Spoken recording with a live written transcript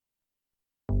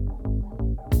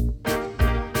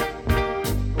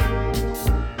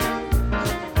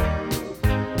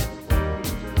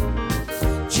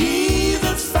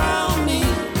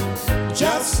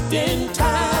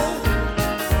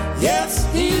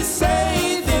he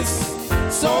say this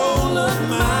soul of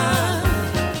mine?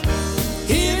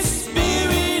 His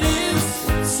spirit is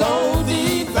so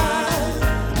divine.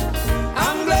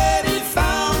 I'm glad he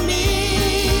found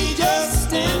me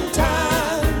just in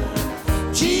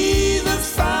time.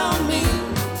 Jesus found me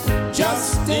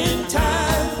just in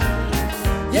time.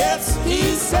 Yes, he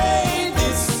saved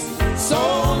this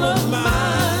soul of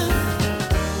mine.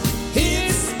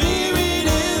 His spirit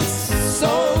is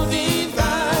so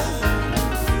divine.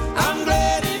 I'm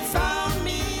glad he found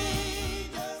me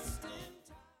just in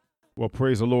time. Well,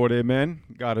 praise the Lord, amen.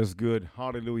 God is good.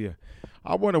 Hallelujah.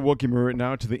 I want to welcome you right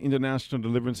now to the International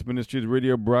Deliverance Ministries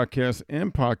radio broadcast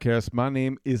and podcast. My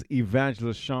name is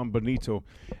Evangelist Sean Benito,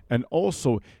 and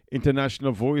also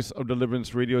International Voice of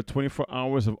Deliverance Radio, 24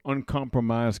 hours of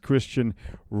uncompromised Christian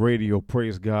radio.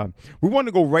 Praise God. We want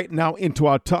to go right now into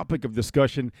our topic of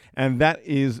discussion, and that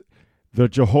is the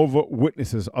Jehovah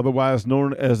Witnesses, otherwise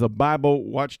known as the Bible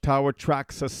Watchtower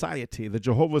Tract Society, the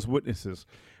Jehovah's Witnesses.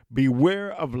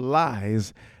 Beware of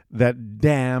lies that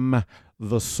damn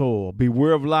the soul.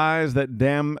 Beware of lies that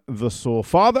damn the soul.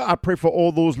 Father, I pray for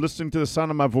all those listening to the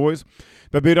sound of my voice,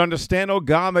 that they'd understand, oh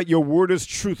God, that your word is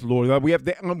truth, Lord. That we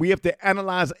have to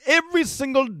analyze every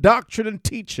single doctrine and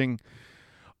teaching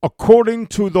according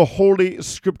to the Holy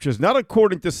Scriptures, not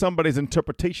according to somebody's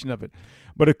interpretation of it,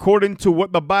 but according to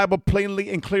what the Bible plainly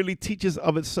and clearly teaches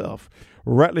of itself,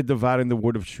 rightly dividing the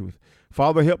word of truth.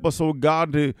 Father, help us, oh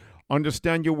God, to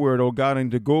understand your word, oh God,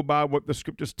 and to go by what the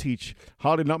Scriptures teach.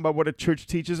 Hardly not by what a church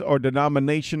teaches or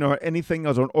denomination or anything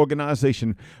else or an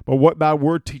organization, but what thy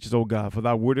word teaches, oh God, for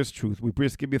thy word is truth. We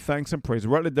just give you thanks and praise.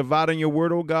 Rightly dividing your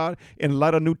word, oh God, in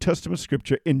light of New Testament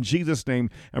Scripture, in Jesus' name,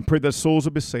 and pray that souls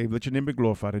will be saved. Let your name be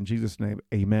glorified. In Jesus' name,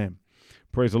 amen.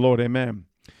 Praise the Lord, amen.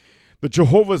 The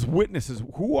Jehovah's Witnesses.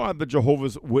 Who are the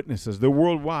Jehovah's Witnesses? They're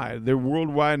worldwide. They're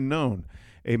worldwide known.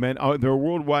 Amen. They're a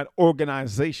worldwide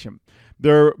organization.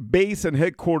 Their base and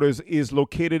headquarters is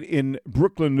located in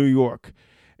Brooklyn, New York,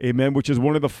 amen, which is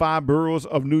one of the 5 boroughs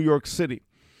of New York City,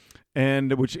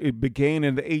 and which it began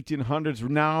in the 1800s.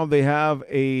 Now they have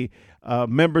a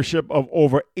membership of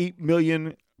over 8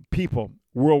 million people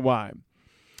worldwide.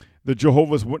 The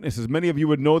Jehovah's Witnesses. Many of you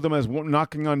would know them as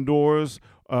knocking on doors,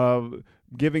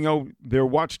 giving out their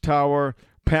Watchtower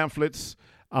pamphlets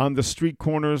on the street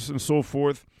corners and so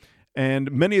forth.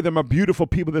 And many of them are beautiful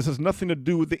people. This has nothing to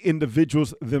do with the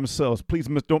individuals themselves. Please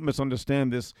don't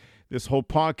misunderstand this whole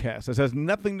podcast. This has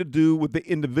nothing to do with the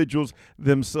individuals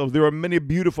themselves. There are many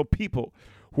beautiful people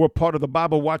who are part of the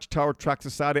Bible Watchtower Tract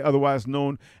Society, otherwise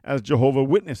known as Jehovah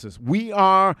Witnesses. We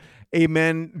are,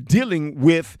 amen, dealing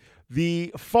with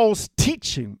the false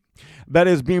teaching that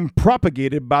is being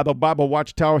propagated by the Bible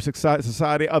Watchtower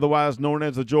Society, otherwise known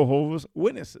as the Jehovah's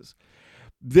Witnesses.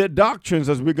 Their doctrines,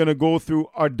 as we're going to go through,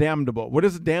 are damnable. What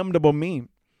does damnable mean?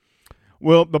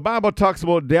 Well, the Bible talks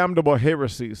about damnable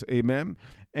heresies, amen,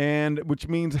 and which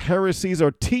means heresies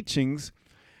are teachings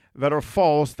that are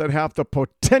false that have the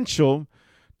potential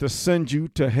to send you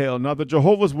to hell. Now, the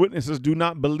Jehovah's Witnesses do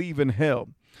not believe in hell.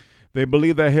 They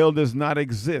believe that hell does not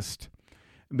exist.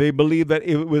 They believe that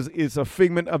it's a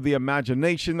figment of the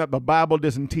imagination, that the Bible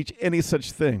doesn't teach any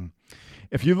such thing.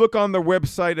 If you look on their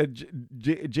website at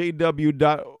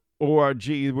jw.org,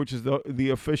 which is the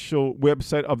official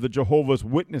website of the Jehovah's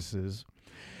Witnesses,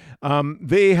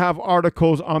 they have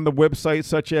articles on the website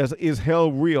such as, is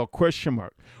hell real? ?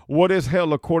 What is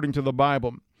hell according to the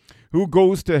Bible? Who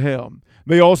goes to hell?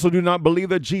 They also do not believe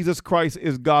that Jesus Christ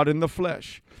is God in the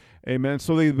flesh. Amen.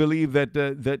 So they believe that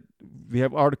they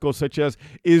have articles such as,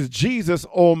 is Jesus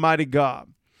Almighty God?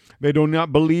 They do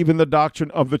not believe in the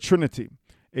doctrine of the Trinity.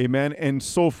 Amen, and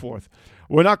so forth.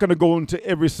 We're not going to go into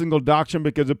every single doctrine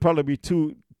because it'd probably be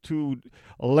too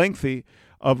lengthy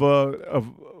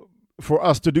for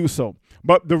us to do so.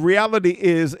 But the reality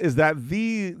is that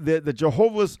the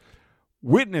Jehovah's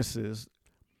Witnesses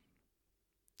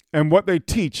and what they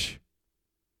teach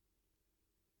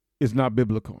is not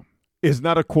biblical. It's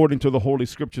not according to the Holy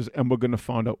Scriptures, and we're going to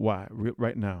find out why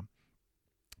right now.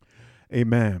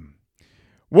 Amen.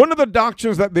 One of the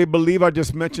doctrines that they believe, I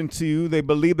just mentioned to you, they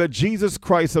believe that Jesus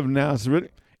Christ of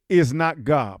Nazareth is not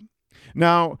God.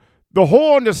 Now, the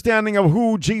whole understanding of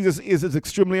who Jesus is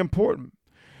extremely important.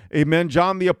 Amen.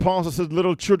 John the Apostle says,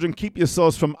 little children, keep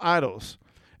yourselves from idols.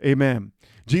 Amen.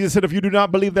 Jesus said, if you do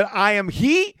not believe that I am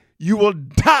he, you will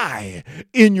die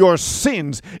in your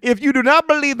sins. If you do not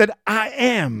believe that I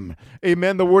am,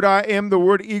 amen, the word I am, the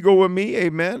word ego in me,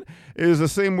 amen, is the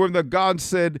same word that God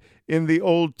said in the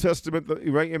Old Testament,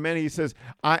 right? Amen. He says,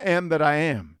 I am that I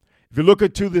am. If you look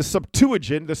into the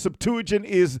Septuagint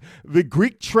is the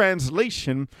Greek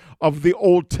translation of the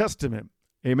Old Testament.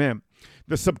 Amen.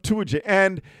 the Septuagint.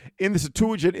 And in the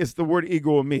Septuagint, it's the word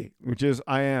ego me, which is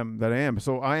I am that I am.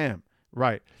 So I am,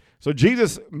 right. So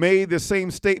Jesus made the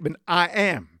same statement, I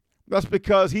am. That's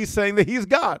because he's saying that he's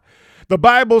God. The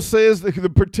Bible says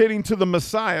that pertaining to the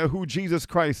Messiah, who Jesus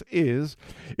Christ is,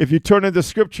 if you turn in the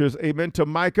scriptures, amen, to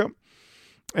Micah,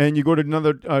 and you go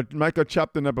to Micah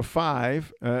chapter number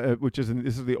 5, which is,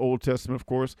 this is the Old Testament, of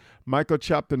course, Micah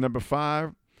chapter number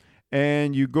 5,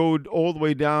 and you go all the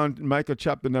way down to Micah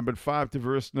chapter number 5 to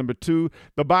verse number 2.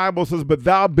 The Bible says, but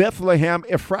thou Bethlehem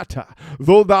Ephratah,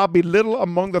 though thou be little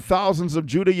among the thousands of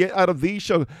Judah, yet out of thee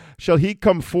shall he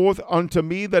come forth unto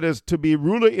me, that is to be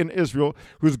ruler in Israel,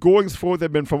 whose goings forth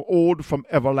have been from old, from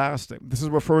everlasting. This is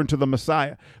referring to the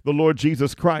Messiah, the Lord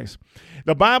Jesus Christ.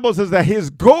 The Bible says that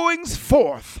his goings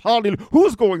forth, hallelujah,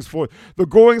 whose goings forth? The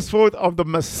goings forth of the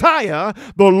Messiah,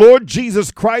 the Lord Jesus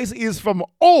Christ, is from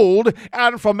old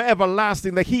and from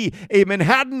everlasting, that he, amen,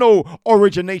 had no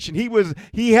origination.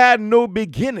 He had no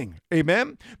beginning,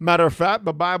 amen. Matter of fact,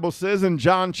 the Bible says in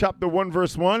John chapter 1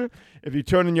 verse 1, if you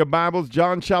turn in your Bibles,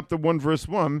 John chapter 1 verse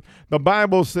 1, the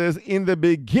Bible says, in the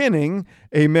beginning,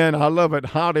 amen, I love it,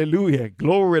 hallelujah,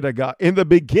 glory to God. In the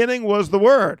beginning was the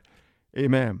Word,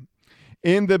 amen.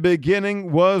 In the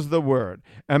beginning was the Word.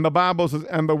 And the Bible says,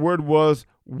 and the Word was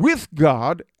with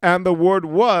God, and the Word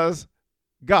was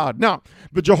God. Now,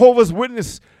 the Jehovah's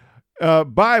Witness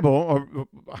Bible, or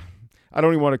I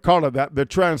don't even want to call it that, the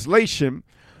translation,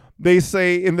 they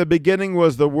say, in the beginning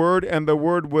was the Word, and the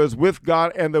Word was with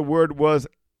God, and the Word was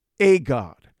a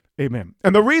God. Amen.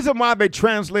 And the reason why they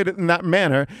translate it in that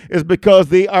manner is because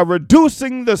they are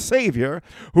reducing the Savior,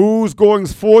 whose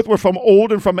goings forth were from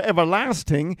old and from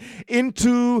everlasting,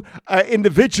 into an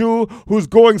individual whose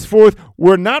goings forth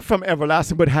were not from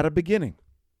everlasting but had a beginning.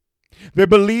 They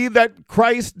believe that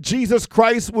Jesus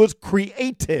Christ was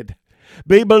created.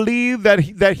 They believe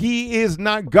that he is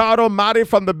not God Almighty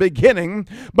from the beginning,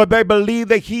 but they believe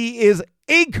that he is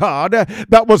a God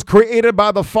that was created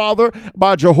by the Father,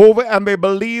 by Jehovah, and they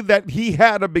believe that he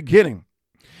had a beginning.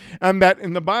 And that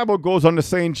in the Bible goes on to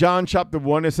say in John chapter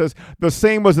 1, it says, the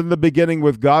same was in the beginning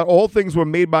with God. All things were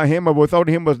made by him, and without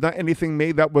him was not anything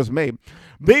made that was made.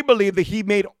 They believe that he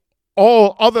made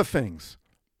all other things.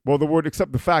 Well,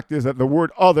 except the fact is that the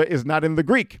word other is not in the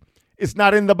Greek. It's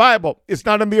not in the Bible. It's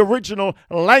not in the original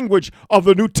language of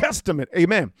the New Testament.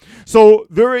 Amen. So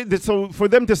for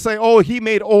them to say, oh, he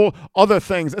made all other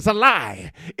things, it's a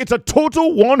lie. It's a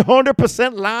total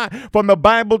 100% lie from the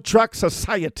Bible Tract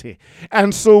Society.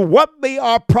 And so what they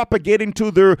are propagating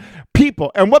to their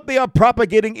people and what they are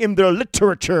propagating in their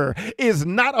literature is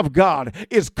not of God.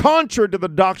 It's contrary to the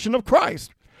doctrine of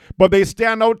Christ. But they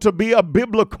stand out to be a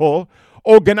biblical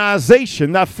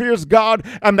organization that fears God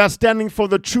and that's standing for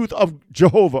the truth of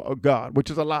Jehovah, of God,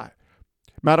 which is a lie.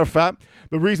 Matter of fact,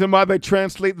 the reason why they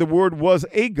translate the word was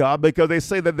a God, because they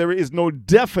say that there is no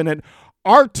definite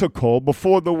article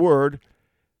before the word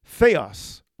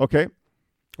theos. Okay?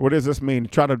 What does this mean?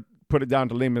 Try to put it down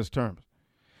to layman's terms.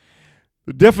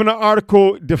 The definite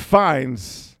article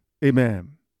defines,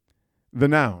 amen, the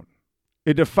noun.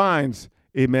 It defines,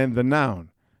 amen, the noun.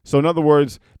 So in other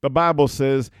words, the Bible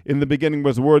says, in the beginning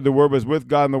was the Word was with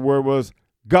God, and the Word was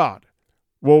God.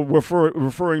 Well,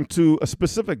 referring to a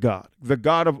specific God, the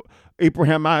God of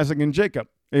Abraham, Isaac, and Jacob.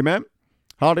 Amen?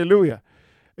 Hallelujah.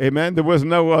 Amen. There was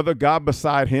no other God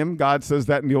beside him. God says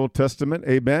that in the Old Testament.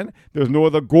 Amen. There's no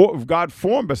other God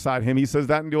formed beside him. He says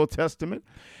that in the Old Testament.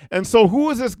 And so who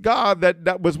is this God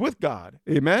that was with God?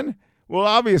 Amen. Well,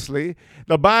 obviously,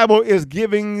 the Bible is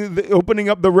opening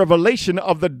up the revelation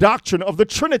of the doctrine of the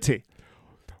Trinity.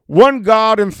 One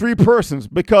God in three persons,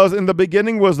 because in the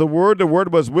beginning was the Word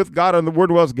was with God, and the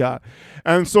Word was God.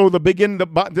 And so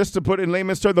just to put in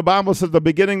layman's terms, the Bible says the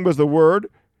beginning was the Word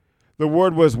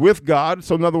was with God.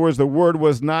 So in other words, the Word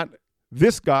was not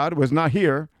this God, was not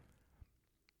here,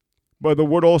 but the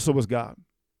Word also was God.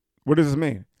 What does this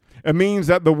mean? It means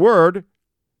that the Word,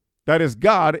 that is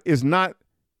God, is not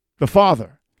the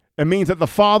Father. It means that the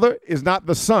Father is not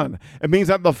the Son. It means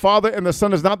that the Father and the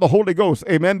Son is not the Holy Ghost.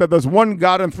 Amen. That there's one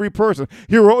God in three persons.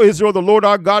 Hear, O Israel, the Lord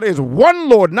our God is one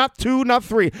Lord, not two, not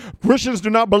three. Christians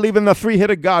do not believe in the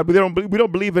three-headed God. We don't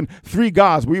believe in three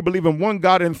gods. We believe in one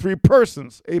God in three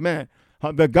persons. Amen.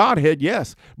 The Godhead,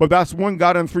 yes, but that's one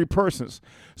God in three persons.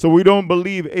 So we don't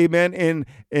believe, amen,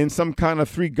 in some kind of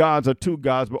three gods or two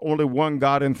gods, but only one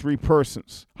God in three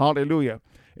persons. Hallelujah.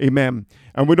 Amen.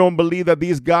 And we don't believe that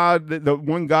the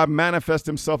one God manifests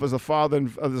himself as the Father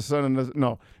and as the Son.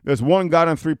 No, there's one God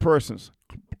in three persons,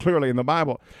 clearly in the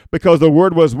Bible, because the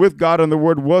Word was with God and the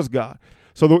Word was God.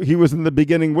 So he was in the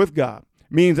beginning with God.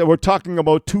 Means that we're talking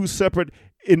about two separate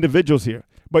individuals here,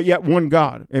 but yet one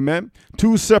God. Amen.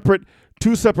 Two separate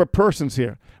two separate persons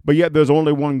here, but yet there's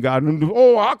only one God. And,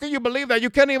 oh, how can you believe that? You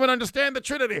can't even understand the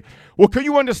Trinity. Well, can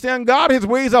you understand God? His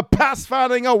ways are past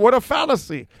finding out. What a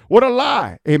fallacy. What a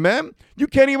lie. Amen? You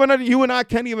and I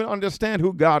can't even understand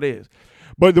who God is.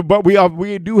 But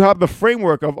we do have the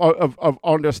framework of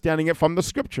understanding it from the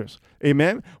scriptures.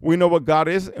 Amen. We know what God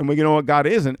is and we know what God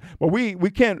isn't. But we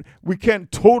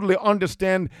can't totally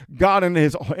understand God in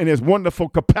his wonderful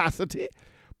capacity.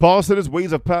 Paul said his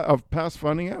ways of past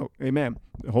finding out. Amen.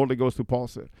 The Holy Ghost through Paul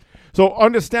said. So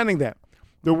understanding that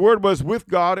the word was with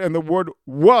God and the word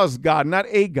was God, not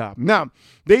a God. Now,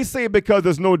 they say because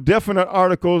there's no definite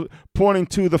article pointing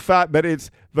to the fact that it's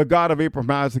the God of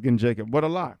Abraham, Isaac, and Jacob. What a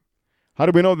lie. How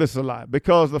do we know this is a lie?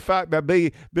 Because the fact that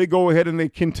they go ahead and they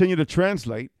continue to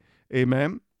translate,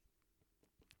 amen,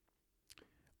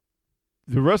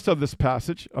 the rest of this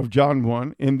passage of John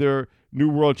 1 in their New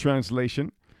World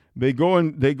Translation, they go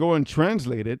and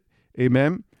translate it,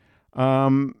 amen,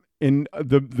 in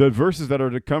the verses that are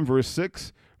to come, verse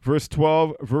 6, verse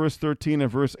 12, verse 13,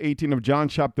 and verse 18 of John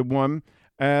chapter 1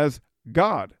 as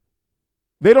God.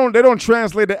 They don't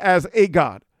translate it as a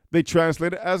God. They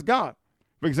translate it as God.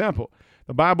 For example,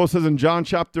 the Bible says in John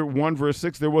chapter 1, verse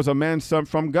 6, there was a man sent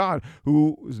from God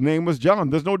whose name was John.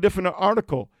 There's no different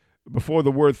article before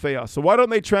the word theos. So why don't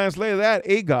they translate that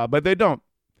a God? But they don't.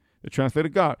 They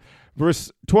translated God.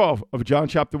 Verse 12 of John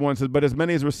chapter 1 says, but as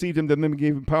many as received him, then them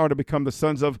gave him power to become the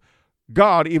sons of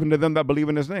God, even to them that believe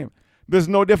in his name. There's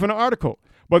no different article.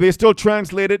 But they still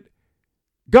translated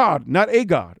God, not a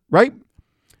God, right?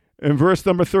 In verse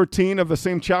number 13 of the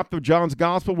same chapter of John's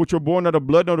gospel, which were born not of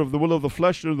blood, not of the will of the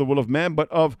flesh, nor of the will of man,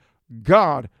 but of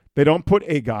God. They don't put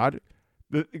a God.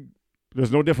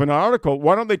 There's no different article.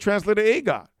 Why don't they translate it a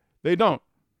God? They don't.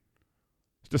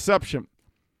 It's deception.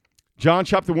 John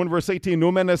chapter 1, verse 18,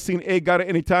 no man has seen a God at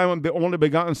any time, the only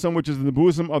begotten Son, which is in the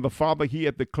bosom of the Father, he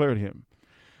hath declared him.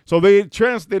 So they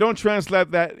don't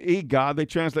translate that a God. They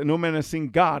translate no man has seen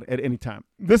God at any time.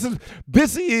 This is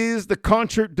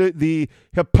the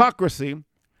hypocrisy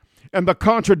and the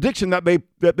contradiction that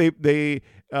they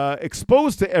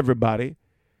expose to everybody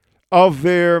of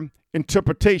their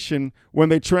interpretation when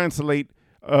they translate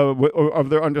of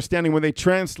their understanding when they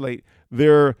translate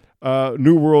their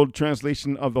New World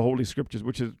Translation of the Holy Scriptures,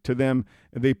 which is to them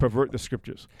they pervert the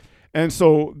Scriptures. And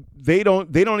so they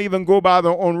don't even go by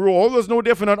their own rule. Oh, there's no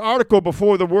different article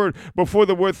before the word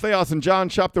theos in John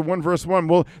chapter 1, verse 1.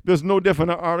 Well, there's no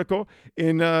different article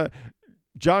in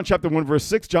John chapter 1, verse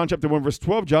 6, John chapter 1, verse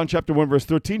 12, John chapter 1, verse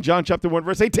 13, John chapter 1,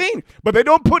 verse 18. But they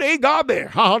don't put a God there.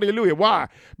 Hallelujah. Why?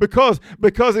 Because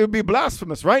it would be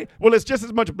blasphemous, right? Well, it's just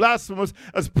as much blasphemous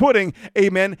as putting,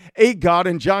 amen, a God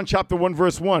in John chapter 1,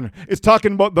 verse 1. It's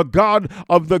talking about the God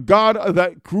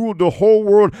that ruled the whole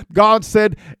world. God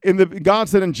said in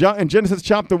Genesis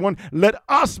chapter 1, let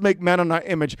us make man in our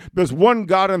image. There's one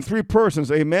God and three persons,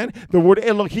 amen? The word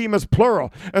Elohim is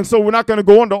plural. And so we're not going to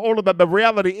go into all of that. The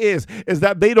reality is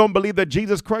that they don't believe that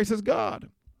Jesus Christ is God.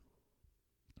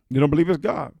 They don't believe it's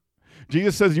God.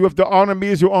 Jesus says you have to honor me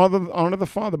as you honor the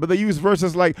Father. But they use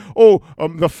verses like,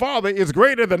 the Father is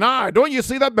greater than I. Don't you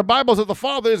see that? The Bible says the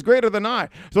Father is greater than I.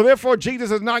 So therefore,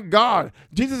 Jesus is not God.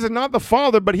 Jesus is not the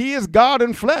Father, but he is God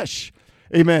in flesh.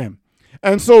 Amen.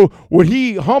 And so when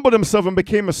he humbled himself and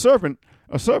became a servant,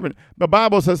 the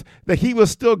Bible says that he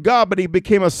was still God, but he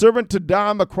became a servant to die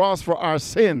on the cross for our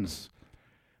sins.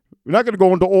 We're not going to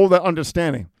go into all that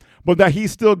understanding, but that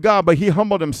he's still God, but he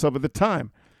humbled himself at the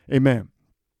time. Amen.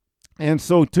 And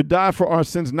so to die for our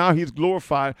sins, now he's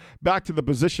glorified back to the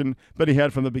position that he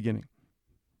had from the beginning.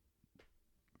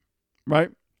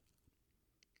 Right?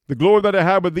 The glory that I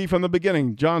had with thee from the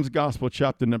beginning, John's Gospel,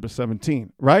 chapter number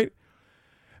 17. Right?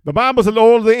 The Bible said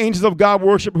all the angels of God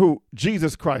worship who?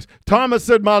 Jesus Christ. Thomas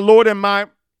said, my Lord and my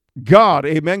God.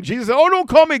 Amen. Jesus said, don't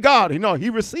call me God. No, he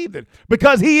received it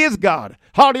because he is God.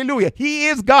 Hallelujah. He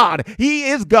is God. He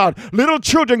is God. Little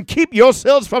children, keep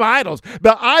yourselves from idols.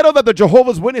 The idol that the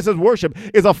Jehovah's Witnesses worship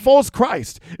is a false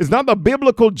Christ. It's not the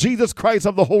biblical Jesus Christ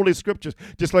of the Holy Scriptures,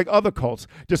 just like other cults,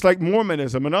 just like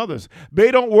Mormonism and others. They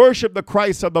don't worship the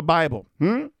Christ of the Bible.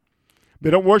 They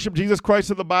don't worship Jesus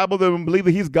Christ of the Bible. They don't believe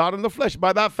that he's God in the flesh.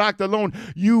 By that fact alone,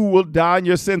 you will die in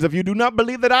your sins. If you do not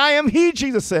believe that I am he,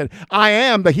 Jesus said, I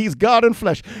am, that he's God in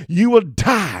flesh, you will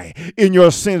die in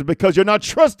your sins because you're not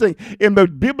trusting in the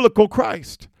biblical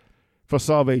Christ for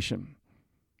salvation.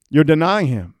 You're denying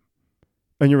him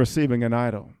and you're receiving an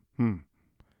idol.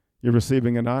 You're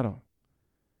receiving an idol.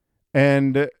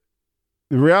 And the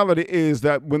reality is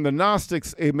that when the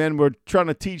Gnostics, amen, were trying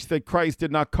to teach that Christ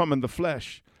did not come in the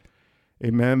flesh,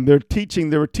 Amen. They were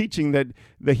teaching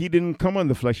that he didn't come on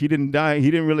the flesh. He didn't die. He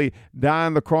didn't really die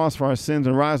on the cross for our sins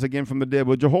and rise again from the dead.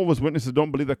 Well, Jehovah's Witnesses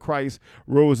don't believe that Christ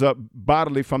rose up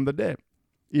bodily from the dead.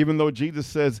 Even though Jesus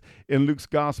says in Luke's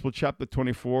Gospel, chapter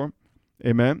 24,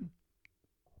 amen.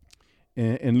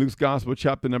 In Luke's Gospel,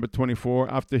 chapter number 24,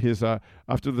 after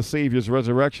the Savior's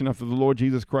resurrection, after the Lord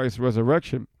Jesus Christ's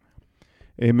resurrection,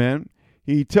 amen,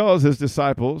 he tells his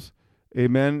disciples,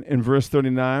 amen, in verse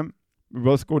 39,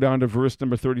 let's go down to verse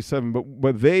number 37,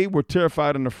 but they were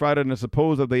terrified and affrighted and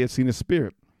supposed that they had seen a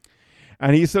spirit.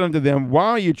 And he said unto them, why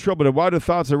are you troubled, and why do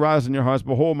thoughts arise in your hearts?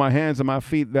 Behold, my hands and my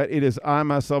feet, that it is I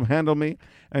myself. Handle me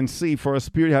and see, for a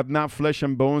spirit hath not flesh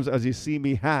and bones, as ye see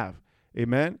me have.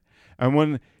 Amen. And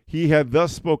when he had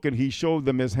thus spoken, he showed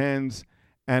them his hands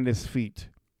and his feet.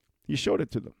 He showed it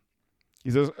to them.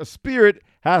 He says, a spirit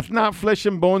hath not flesh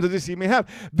and bones, as ye see me have.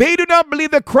 They do not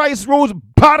believe that Christ rose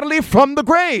bodily from the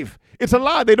grave. It's a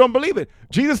lie. They don't believe it.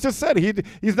 Jesus just said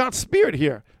he's not spirit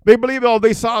here. They believe,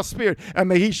 they saw a spirit,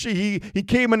 and he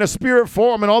came in a spirit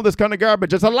form and all this kind of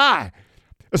garbage. It's a lie.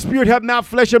 A spirit have not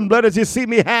flesh and blood as you see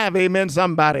me have. Amen,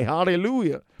 somebody.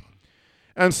 Hallelujah.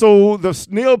 And so the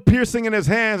nail piercing in his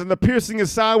hands and the piercing in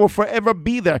his side will forever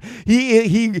be there.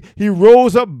 He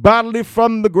rose up bodily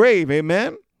from the grave.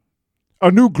 Amen. A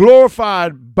new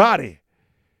glorified body.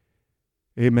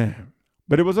 Amen.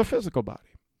 But it was a physical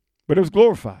body. But it was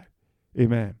glorified.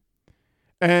 Amen.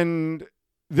 And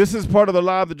this is part of the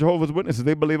lie of the Jehovah's Witnesses.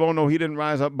 They believe, oh no, he didn't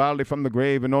rise up bodily from the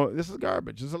grave. And this is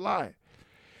garbage. It's a lie.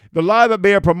 The lie that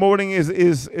they are promoting is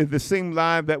the same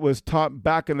lie that was taught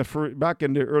back in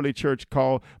the early church,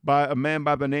 called by a man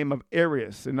by the name of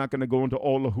Arius. I'm not going to go into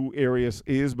all of who Arius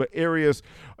is, but Arius,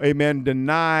 amen,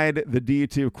 denied the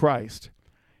deity of Christ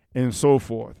and so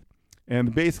forth.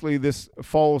 And basically this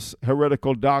false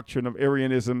heretical doctrine of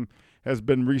Arianism has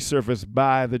been resurfaced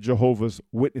by the Jehovah's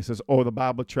Witnesses or the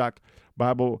Bible Tract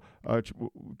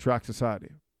Society,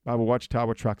 Bible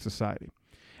Watchtower Tract Society.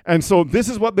 And so this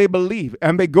is what they believe,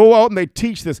 and they go out and they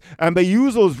teach this, and they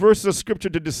use those verses of Scripture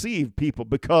to deceive people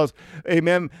because,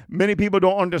 amen, many people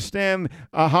don't understand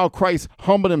how Christ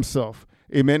humbled himself,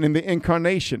 amen, in the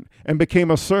incarnation and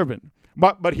became a servant,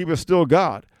 but he was still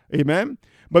God, amen,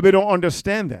 but they don't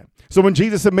understand that. So when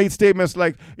Jesus had made statements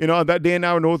like, that day and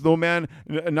hour knoweth no man,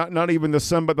 not even the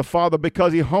Son, but the Father,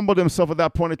 because he humbled himself at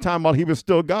that point in time while he was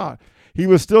still God. He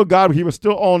was still God. He was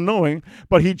still all-knowing,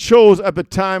 but he chose at the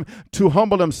time to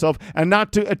humble himself and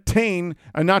not to attain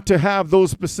and not to have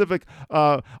those specific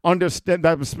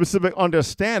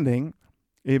understanding,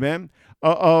 amen,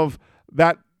 of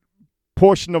that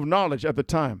portion of knowledge at the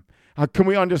time. Can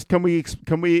we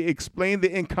explain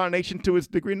the incarnation to its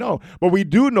degree? No. But we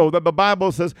do know that the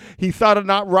Bible says he thought it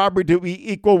not robbery to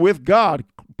be equal with God,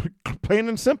 plain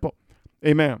and simple.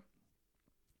 Amen.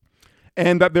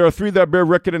 And that there are three that bear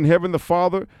record in heaven, the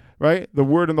Father, right, the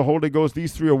Word, and the Holy Ghost.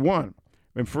 These three are one.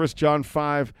 In 1 John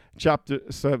 5, chapter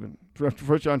 7.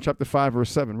 1 John chapter 5,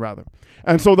 verse 7, rather.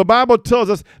 And so the Bible tells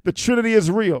us the Trinity is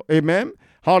real. Amen.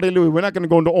 Hallelujah. We're not going to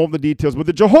go into all the details, but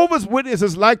the Jehovah's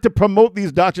Witnesses like to promote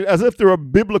these doctrines as if they're a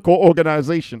biblical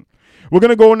organization. We're going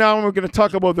to go now and we're going to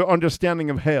talk about their understanding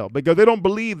of hell, because they don't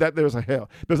believe that there's a hell.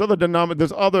 There's other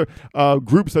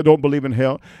groups that don't believe in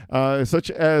hell, such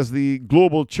as the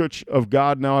Global Church of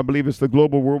God. Now I believe it's the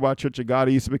Global Worldwide Church of God.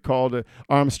 It used to be called the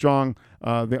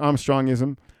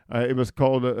Armstrongism. It was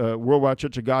called Worldwide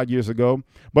Church of God years ago.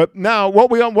 But now what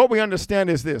we understand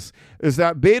is this, is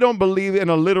that they don't believe in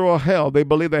a literal hell. They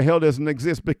believe that hell doesn't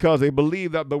exist because they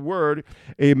believe that the word,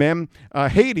 amen,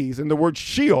 Hades, and the word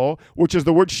Sheol, which is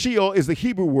the word Sheol is the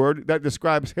Hebrew word that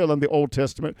describes hell in the Old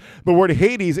Testament. The word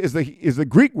Hades is the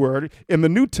Greek word in the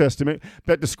New Testament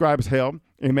that describes hell.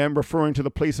 Amen, referring to the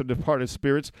place of departed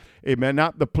spirits. Amen,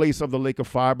 not the place of the lake of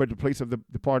fire, but the place of the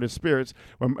departed spirits.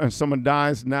 When someone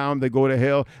dies now, they go to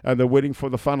hell, and they're waiting for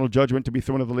the final judgment to be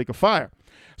thrown into the lake of fire.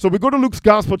 So we go to Luke's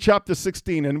Gospel, chapter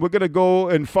 16, and we're going to go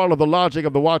and follow the logic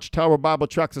of the Watchtower Bible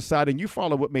Tract Society, and you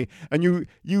follow with me, and you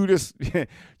just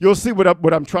you'll see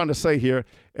what I'm trying to say here,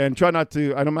 and try not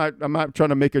to. I'm not trying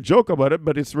to make a joke about it,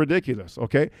 but it's ridiculous.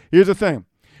 Okay, here's the thing: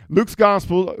 Luke's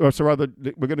Gospel, we're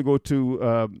going to go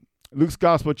to Luke's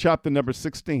Gospel, chapter number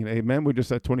 16. Amen. We're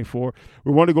just at 24.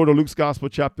 We want to go to Luke's Gospel,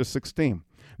 chapter 16.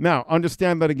 Now,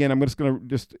 understand that again. I'm just going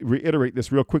to reiterate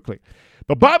this real quickly.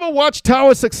 The Bible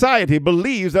Watchtower Society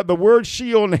believes that the word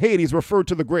Sheol and Hades refer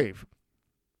to the grave.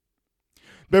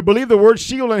 They believe the word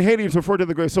Sheol and Hades refer to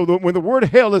the grave. So when the word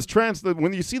hell is translated,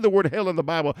 when you see the word hell in the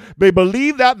Bible, they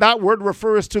believe that that word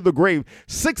refers to the grave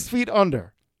 6 feet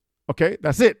under. Okay,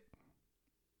 that's it.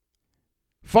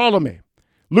 Follow me.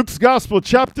 Luke's Gospel,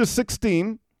 chapter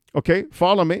 16. Okay,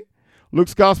 follow me.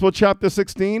 Luke's Gospel, chapter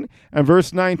 16 and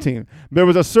verse 19. There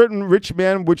was a certain rich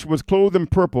man which was clothed in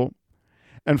purple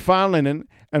and fine linen,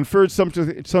 and fared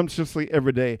sumptuously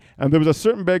every day. And there was a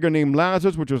certain beggar named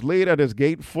Lazarus, which was laid at his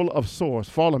gate full of sores.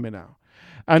 Follow me now.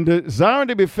 And desiring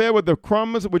to be fed with the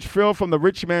crumbs which fell from the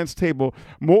rich man's table.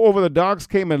 Moreover, the dogs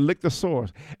came and licked the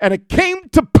sores. And it came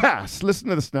to pass, listen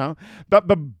to this now, that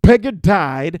the beggar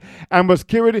died and was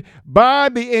carried by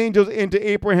the angels into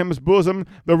Abraham's bosom.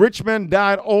 The rich man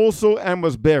died also and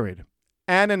was buried.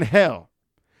 And in hell,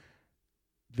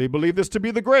 they believe this to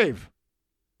be the grave,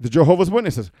 the Jehovah's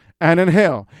Witnesses, and in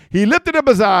hell, he lifted up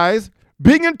his eyes,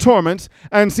 being in torments,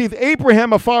 and seeth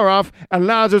Abraham afar off and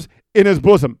Lazarus in his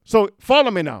bosom. So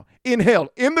follow me now. In hell,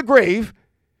 in the grave,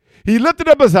 he lifted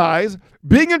up his eyes,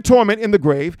 being in torment in the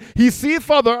grave. He seeth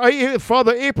Father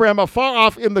Abraham afar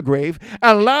off in the grave,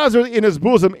 and Lazarus in his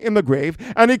bosom in the grave.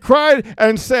 And he cried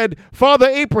and said, Father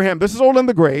Abraham, this is all in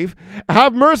the grave,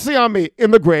 have mercy on me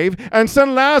in the grave, and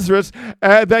send Lazarus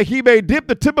that he may dip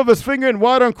the tip of his finger in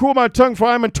water and cool my tongue, for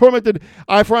I am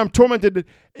tormented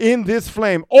in this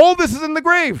flame. All this is in the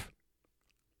grave.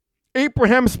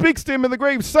 Abraham speaks to him in the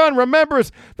grave. Son,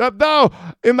 remembers that thou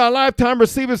in thy lifetime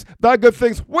receivest thy good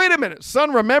things. Wait a minute.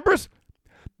 Son remembers?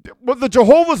 What the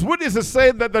Jehovah's Witnesses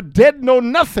say that the dead know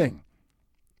nothing.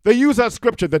 They use that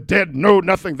scripture, the dead know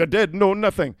nothing. The dead know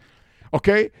nothing.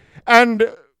 Okay? And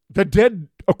the dead,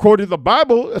 according to the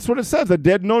Bible, that's what it says. The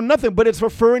dead know nothing, but it's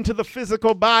referring to the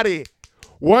physical body.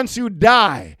 Once you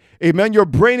die, amen, your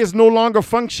brain is no longer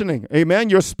functioning.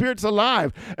 Amen. Your spirit's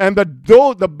alive. And the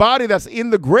body that's in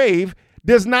the grave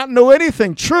does not know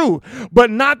anything. True,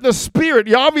 but not the spirit.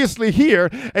 You obviously hear,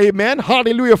 amen,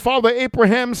 hallelujah. Father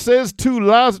Abraham says to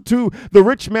the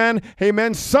rich man,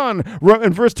 amen, son,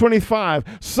 in verse 25,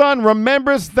 son,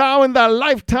 rememberest thou in thy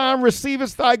lifetime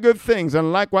receivest thy good things,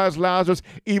 and likewise Lazarus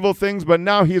evil things, but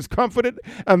now he is comforted,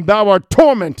 and thou art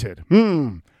tormented.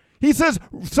 He says,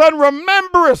 son,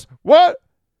 rememberest. What?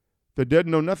 The dead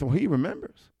know nothing. Well, he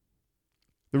remembers.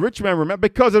 The rich man remembers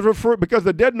because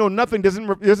the dead know nothing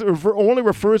only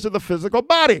refers to the physical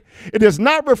body. It does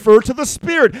not refer to the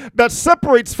spirit that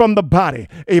separates from the body.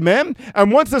 Amen. And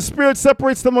once the spirit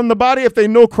separates them from the body, if they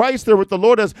know Christ, they're with the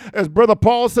Lord, as Brother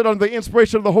Paul said, under the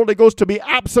inspiration of the Holy Ghost, to be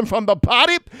absent from the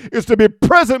body is to be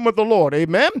present with the Lord.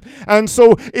 Amen. And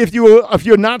so if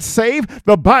you're not saved,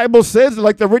 the Bible says,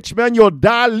 like the rich man, you'll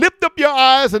die. Lift up your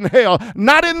eyes in hell,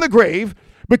 not in the grave.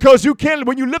 Because you can't,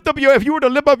 when you if you were to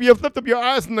lift up your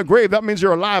eyes in the grave, that means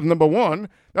you're alive, number one.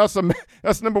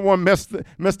 That's number one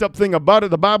messed up thing about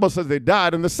it. The Bible says they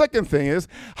died. And the second thing is,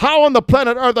 how on the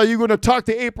planet Earth are you going to talk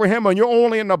to Abraham when you're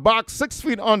only in a box 6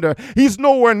 feet under? He's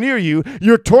nowhere near you.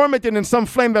 You're tormented in some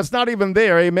flame that's not even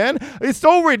there. Amen. It's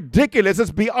so ridiculous.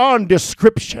 It's beyond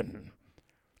description.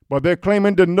 But they're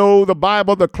claiming to know the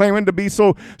Bible. They're claiming to be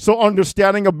so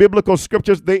understanding of biblical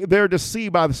scriptures. They're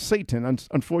deceived by Satan,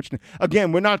 unfortunately.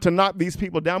 Again, we're not to knock these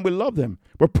people down. We love them.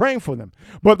 We're praying for them.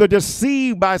 But they're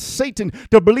deceived by Satan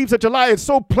to believe such a lie. It's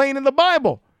so plain in the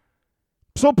Bible.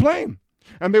 So plain.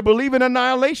 And they believe in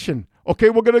annihilation. Okay,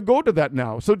 we're going to go to that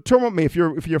now. So turn with me if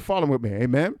you're following with me.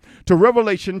 Amen. To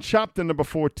Revelation chapter number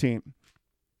 14.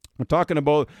 We're talking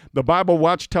about the Bible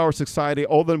Watchtower Society,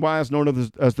 otherwise known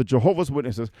as the Jehovah's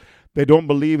Witnesses. They don't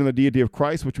believe in the deity of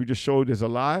Christ, which we just showed is a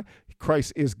lie.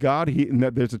 Christ is God.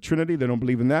 There's a Trinity. They don't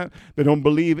believe in that. They don't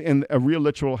believe in a real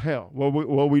literal hell.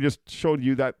 Well, we just showed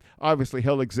you that obviously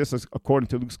hell exists according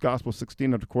to Luke's Gospel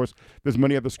 16. And of course, there's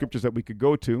many other scriptures that we could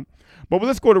go to. But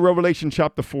let's go to Revelation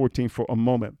chapter 14 for a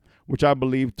moment, which I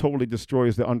believe totally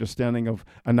destroys the understanding of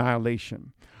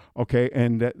annihilation. Okay,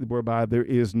 and that whereby there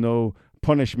is no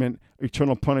punishment,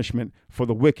 eternal punishment for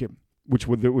the wicked, which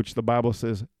the Bible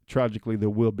says tragically there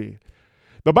will be.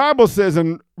 The Bible says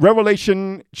in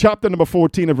Revelation chapter number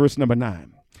 14 and verse number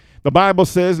 9, the Bible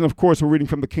says, and of course we're reading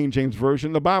from the King James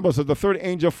Version, the Bible says, the third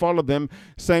angel followed them,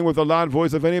 saying with a loud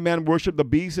voice, if any man worship the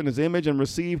beast in his image and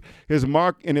receive his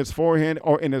mark in his forehead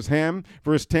or in his hand,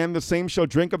 verse 10, the same shall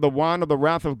drink of the wine of the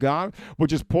wrath of God,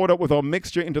 which is poured out without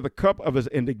mixture into the cup of his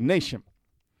indignation.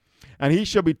 And he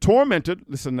shall be tormented,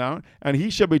 listen now, and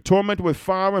he shall be tormented with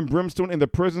fire and brimstone in the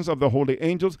presence of the holy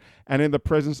angels and in the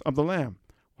presence of the Lamb.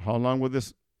 How long will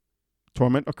this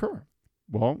torment occur?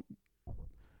 Well,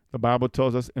 the Bible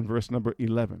tells us in verse number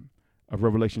 11 of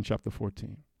Revelation chapter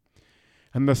 14.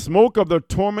 And the smoke of their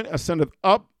torment ascendeth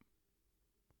up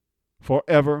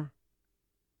forever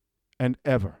and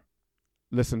ever.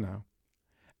 Listen now.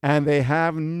 And they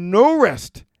have no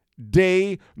rest,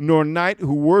 day nor night,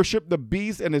 who worship the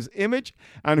beast and his image,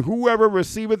 and whoever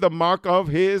receiveth the mark of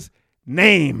his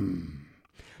name.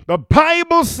 The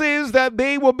Bible says that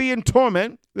they will be in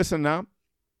torment, listen now,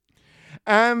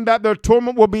 and that their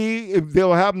torment will be,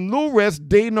 they'll have no rest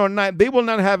day nor night. They will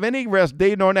not have any rest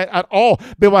day nor night at all.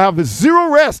 They will have zero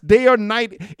rest day or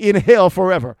night in hell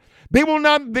forever. They will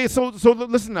not, so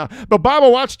listen now. The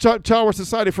Bible Watchtower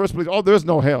Society first believes, oh, there's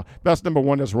no hell. That's number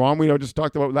one, that's wrong. We just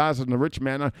talked about Lazarus and the rich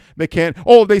man. They can't,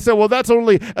 they said, well, that's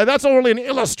only an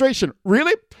illustration.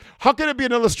 Really? How can it be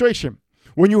an illustration?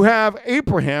 When you have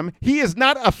Abraham, he is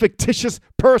not a fictitious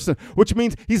person, which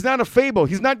means he's not a fable.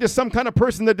 He's not just some kind of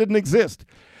person that didn't exist.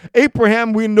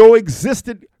 Abraham, we know,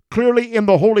 existed clearly in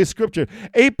the Holy Scripture.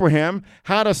 Abraham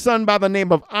had a son by the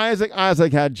name of Isaac.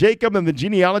 Isaac had Jacob, and the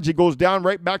genealogy goes down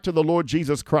right back to the Lord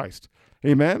Jesus Christ.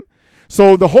 Amen?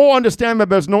 So the whole understanding that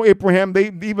there's no Abraham,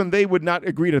 they would not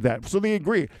agree to that. So they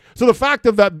agree. So the fact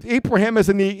of that Abraham is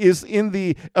in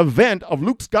the event of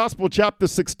Luke's Gospel chapter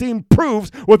 16 proves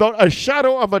without a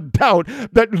shadow of a doubt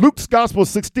that Luke's Gospel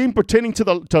 16 pertaining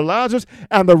to Lazarus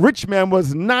and the rich man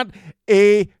was not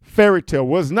a fairy tale,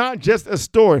 was not just a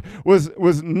story,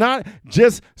 was not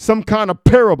just some kind of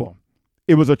parable.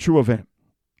 It was a true event.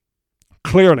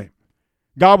 Clearly.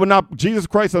 Jesus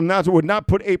Christ of Nazareth would not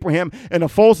put Abraham in a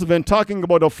false event talking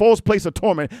about a false place of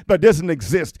torment that doesn't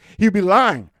exist. He'd be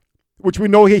lying, which we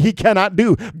know he cannot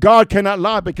do. God cannot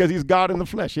lie because he's God in the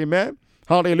flesh. Amen?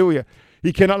 Hallelujah.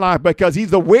 He cannot lie because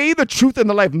he's the way, the truth, and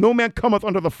the life. No man cometh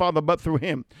unto the Father but through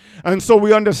him. And so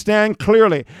we understand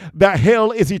clearly that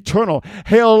hell is eternal.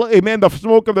 Hell, amen, the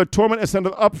smoke of the torment is sent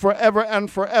up forever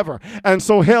and forever. And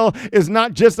so hell is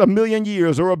not just 1,000,000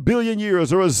 years or 1,000,000,000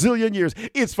 years or 1,000,000,000 years.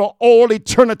 It's for all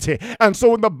eternity. And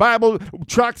so in the Bible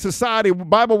Tract Society,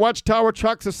 Bible Watchtower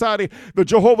Tract Society, the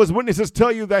Jehovah's Witnesses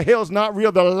tell you that hell's not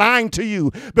real. They're lying to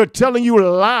you. They're telling you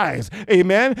lies.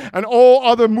 Amen? And all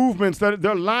other movements, that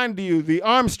they're lying to you. The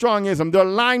Armstrongism, they're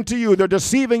lying to you. They're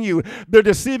deceiving you. They're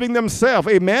deceiving themselves.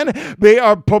 Amen. They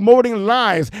are promoting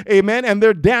lies. Amen. And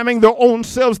they're damning their own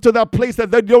selves to that place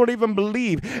that they don't even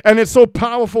believe. And it's so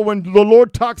powerful when the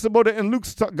Lord talks about it in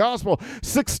Luke's Gospel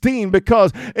 16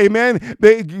 because, amen,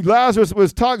 Lazarus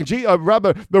was talking,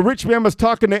 the rich man was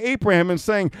talking to Abraham and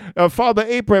saying, Father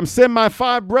Abraham, send my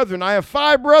 5 brethren. I have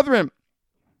 5 brethren.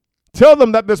 Tell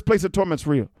them that this place of torment's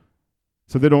real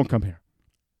so they don't come here.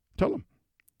 Tell them.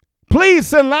 Please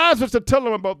send Lazarus to tell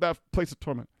them about that place of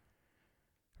torment.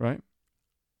 Right?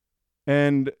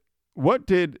 And what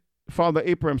did Father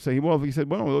Abraham say? Well, he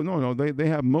said, well, no, they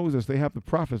have Moses, they have the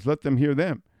prophets, let them hear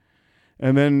them.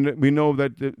 And then we know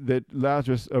that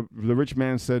Lazarus, the rich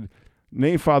man, said,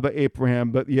 nay, Father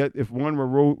Abraham, but yet if one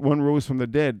rose from the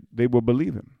dead, they will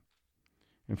believe him.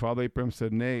 And Father Abraham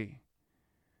said, nay,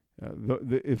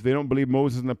 if they don't believe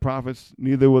Moses and the prophets,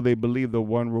 neither will they believe the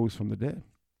one rose from the dead.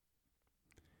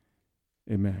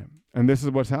 Amen. And this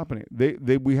is what's happening.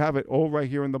 We have it all right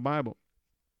here in the Bible.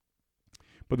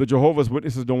 But the Jehovah's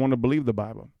Witnesses don't want to believe the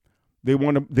Bible. They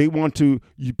want to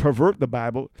pervert the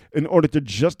Bible in order to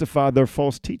justify their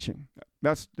false teaching.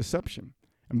 That's deception.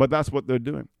 But that's what they're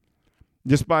doing.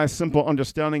 Just by a simple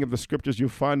understanding of the scriptures, you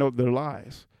find out their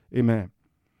lies. Amen.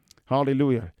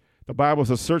 Hallelujah. The Bible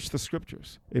says, search the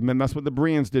scriptures. Amen. That's what the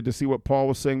Bereans did to see what Paul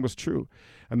was saying was true.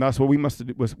 And that's what we must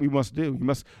do. We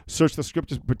must search the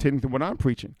scriptures pertaining to what I'm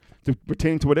preaching,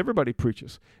 pertaining to what everybody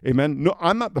preaches. Amen. No,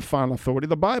 I'm not the final authority.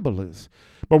 The Bible is.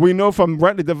 But we know from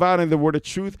rightly dividing the word of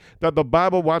truth that the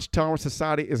Bible Watchtower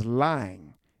Society is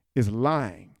lying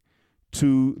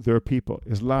to their people,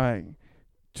 is lying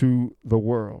to the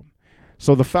world.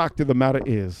 So the fact of the matter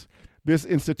is, this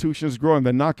institution is growing.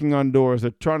 They're knocking on doors.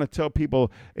 They're trying to tell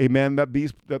people, amen, that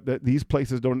these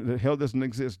places that hell doesn't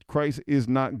exist. Christ is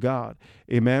not God,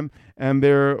 amen. And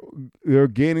they're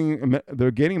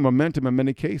gaining momentum in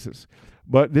many cases.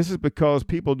 But this is because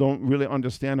people don't really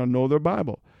understand or know their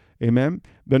Bible, amen.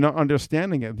 They're not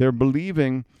understanding it. They're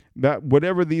believing that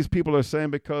whatever these people are saying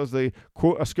because they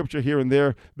quote a scripture here and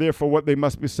there, therefore what they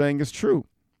must be saying is true.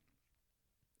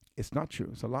 It's not true.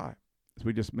 It's a lie, as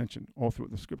we just mentioned all through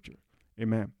the scripture.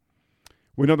 Amen.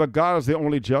 We know that God is the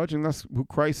only judge, and that's who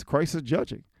Christ is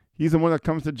judging. He's the one that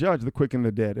comes to judge the quick and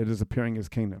the dead. It is appearing his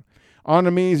kingdom. Honor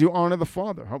me as you honor the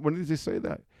Father. When does he say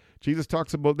that? Jesus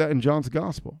talks about that in John's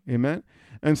gospel. Amen.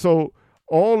 And so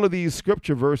all of these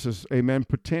scripture verses, amen,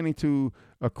 pertaining to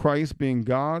Christ being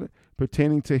God,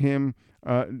 pertaining to him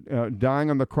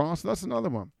dying on the cross, that's another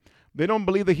one. They don't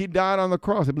believe that he died on the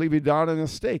cross. They believe he died on a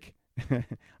stake,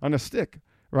 on a stick,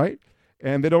 right?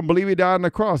 And they don't believe he died on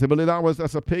the cross. They believe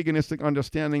that's a paganistic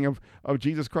understanding of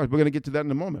Jesus Christ. We're going to get to that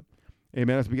in a moment.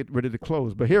 Amen, as we get ready to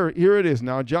close. But here it is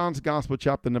now, John's Gospel,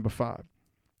 chapter number 5.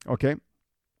 Okay?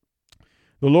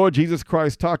 The Lord Jesus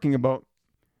Christ talking about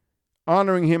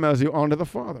honoring him as you honor the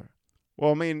Father.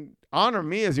 Well, I mean, honor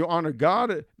me as you honor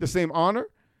God, the same honor.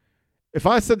 If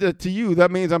I said that to you,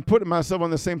 that means I'm putting myself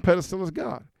on the same pedestal as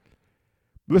God.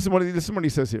 Listen what he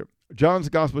says here. John's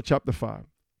Gospel, chapter 5.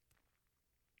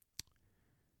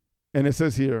 And it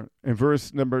says here in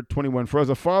verse number 21, for as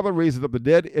the Father raiseth up the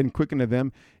dead and quickeneth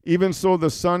them, even so the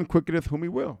Son quickeneth whom he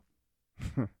will.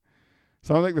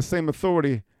 Sounds like the same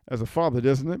authority as the Father,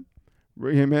 doesn't it?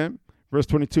 Amen. Verse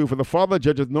 22, for the Father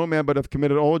judgeth no man, but hath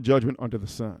committed all judgment unto the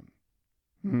Son.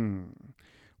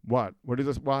 What? What is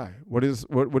this? Why? What does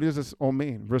this all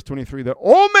mean? Verse 23, that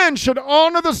all men should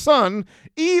honor the Son,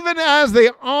 even as they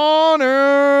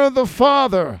honor the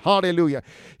Father. Hallelujah.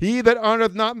 He that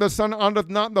honoreth not the Son honoreth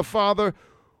not the Father,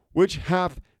 which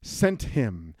hath sent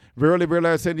him. Verily, verily,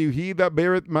 I say to you, he that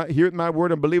heareth my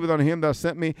word and believeth on him that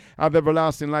sent me hath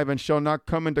everlasting life, and shall not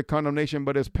come into condemnation,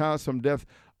 but is passed from death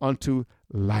unto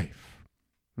life.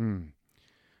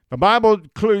 The Bible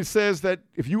clearly says that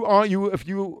if you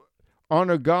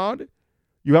honor God,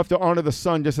 you have to honor the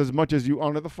Son just as much as you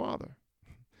honor the Father.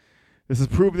 This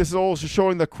is also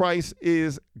showing that Christ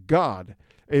is God.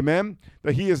 Amen?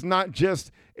 That he is not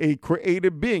just a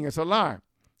created being. It's a lie.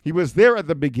 He was there at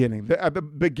the beginning. At the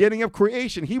beginning of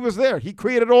creation, he was there. He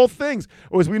created all things,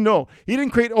 or as we know. He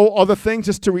didn't create all other things,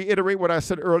 just to reiterate what I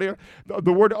said earlier.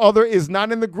 The word other is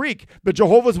not in the Greek. The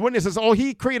Jehovah's Witnesses,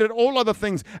 he created all other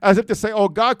things, as if to say,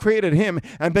 God created him,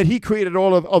 and then he created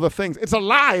all of other things. It's a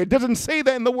lie. It doesn't say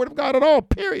that in the Word of God at all,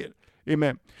 period.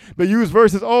 Amen. They use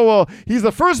verses, he's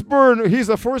the firstborn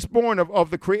of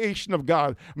the creation of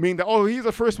God. Meaning that, he's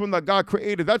the first one that God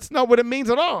created. That's not what it means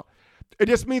at all. It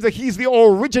just means that he's the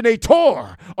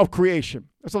originator of creation.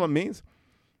 That's all it means.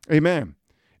 Amen.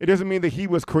 It doesn't mean that he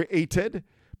was created,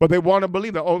 but they want to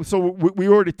believe that. So we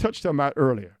already touched on that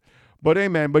earlier. But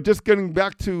amen. But just getting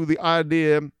back to the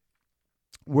idea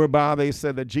whereby they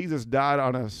said that Jesus died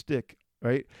on a stick,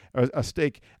 right? A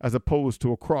stake as opposed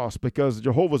to a cross, because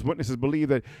Jehovah's Witnesses believe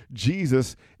that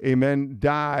Jesus, amen,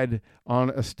 died on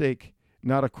a stake,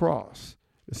 not a cross.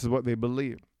 This is what they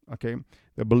believe, okay?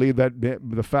 They believe that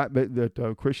the fact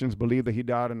that Christians believe that he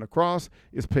died on the cross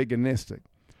is paganistic.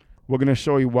 We're going to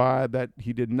show you why that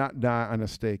he did not die on a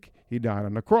stake. He died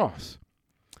on the cross.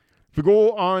 If we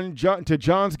go on to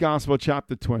John's Gospel,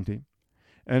 chapter 20,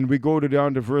 and we go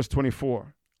down to verse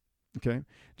 24, okay?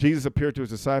 Jesus appeared to his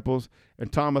disciples,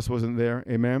 and Thomas wasn't there,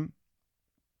 amen?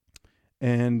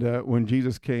 And when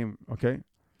Jesus came, okay?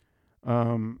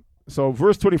 So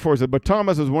verse 24 says, but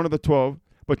Thomas was one of the 12,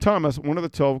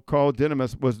 called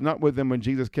Didymus, was not with them when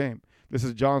Jesus came. This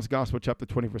is John's Gospel, chapter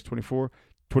 20, verse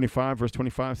 25, verse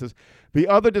 25 says, the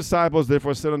other disciples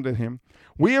therefore said unto him,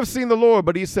 we have seen the Lord.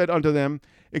 But he said unto them,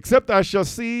 except I shall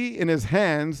see in his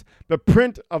hands the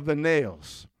print of the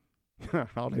nails.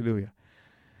 Hallelujah.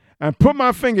 And put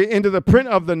my finger into the print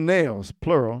of the nails,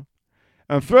 plural,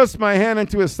 and thrust my hand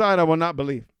into his side, I will not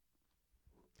believe.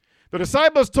 The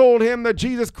disciples told him that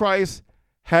Jesus Christ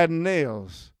had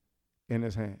nails in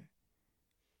his hand.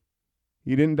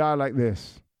 He didn't die like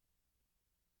this.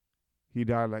 He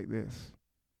died like this.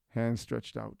 Hands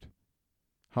stretched out.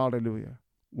 Hallelujah.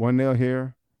 One nail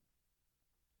here,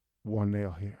 one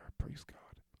nail here. Praise God.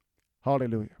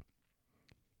 Hallelujah.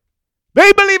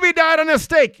 They believe he died on a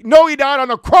stake. No, he died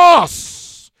on a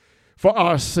cross for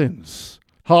our sins.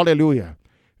 Hallelujah.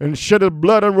 And shed his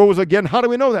blood and rose again. How do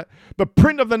we know that? The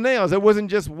print of the nails. It wasn't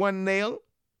just one nail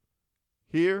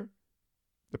here.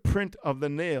 The print of the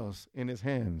nails in his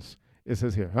hands. It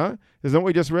says here, huh? Isn't that what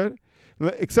we just read?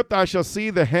 Except I shall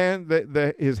see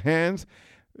his hands,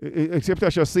 except I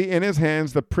shall see in his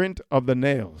hands the print of the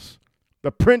nails.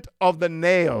 The print of the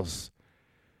nails.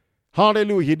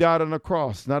 Hallelujah. He died on a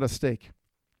cross, not a stake.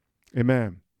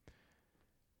 Amen.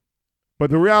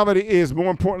 But the reality is,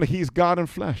 more importantly, he's God in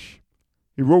flesh.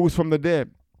 He rose from the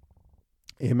dead.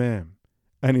 Amen.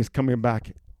 And he's coming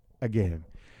back again.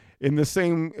 In the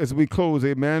same, as we close,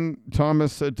 amen,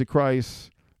 Thomas said to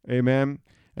Christ, amen,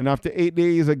 and after 8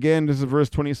 days again, this is verse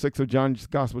 26 of John's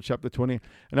Gospel, chapter 20,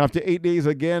 and after 8 days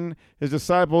again, his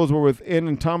disciples were within,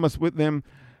 and Thomas with them.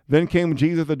 Then came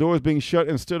Jesus, the doors being shut,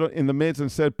 and stood in the midst,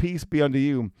 and said, peace be unto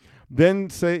you.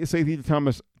 Then saith he to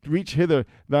Thomas, reach hither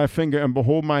thy finger, and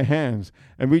behold my hands,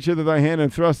 and reach hither thy hand,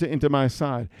 and thrust it into my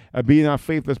side, and be not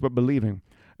faithless, but believing.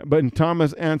 But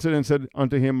Thomas answered and said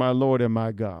unto him, my Lord and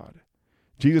my God.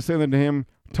 Jesus said unto him,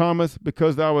 Thomas,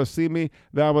 because thou hast seen me,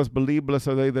 thou hast believed. Blessed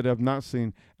are they that have not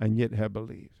seen and yet have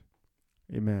believed.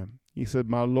 Amen. He said,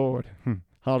 my Lord,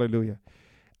 hallelujah,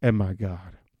 and my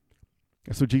God.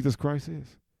 That's what Jesus Christ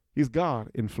is. He's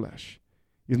God in flesh.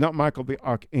 He's not Michael the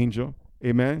archangel.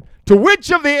 Amen. To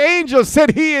which of the angels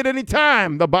said he at any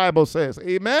time, the Bible says.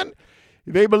 Amen.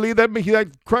 They believe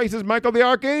that Christ is Michael the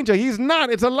archangel. He's not.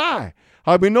 It's a lie.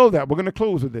 How do we know that? We're going to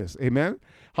close with this. Amen.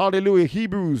 Hallelujah.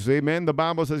 Hebrews, amen. The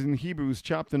Bible says in Hebrews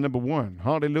chapter number 1.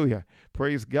 Hallelujah.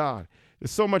 Praise God.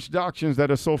 There's so much doctrines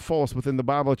that are so false within the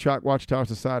Bible Tract Watchtower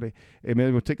Society. Amen.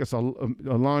 It will take us a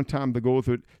long time to go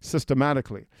through it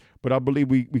systematically. But I believe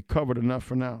we covered enough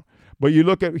for now. But you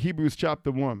look at Hebrews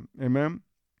chapter 1. Amen.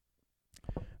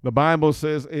 The Bible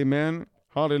says, amen.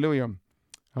 Hallelujah.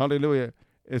 Hallelujah.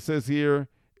 It says here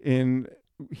in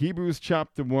Hebrews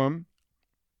chapter 1,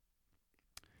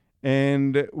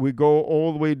 and we go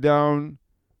all the way down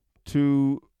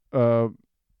to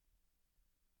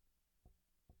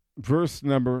verse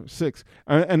number 6.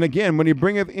 And again, when he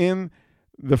bringeth in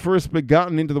the first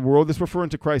begotten into the world, this is referring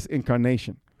to Christ's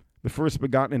incarnation, the first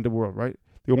begotten into the world, right?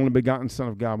 The only begotten Son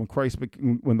of God,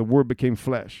 when the Word became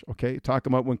flesh, okay?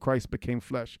 Talking about when Christ became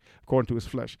flesh, according to his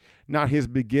flesh, not his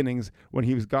beginnings when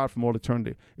he was God from all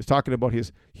eternity. It's talking about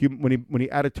his when he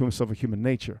added to himself a human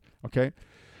nature, okay?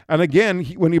 And again,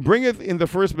 when he bringeth in the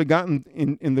first begotten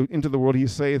into the world, he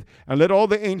saith, and let all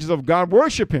the angels of God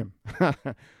worship him.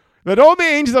 Let all the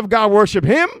angels of God worship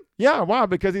him. Yeah, why?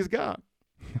 Because he's God.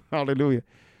 Hallelujah.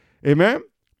 Amen.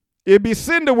 It be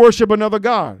sin to worship another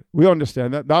God. We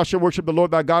understand that. Thou shalt worship the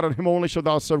Lord thy God, and him only shalt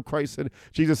thou serve. Christ said,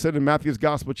 Jesus said in Matthew's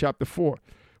Gospel, chapter 4.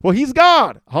 Well, he's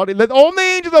God. Let all the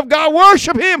angels of God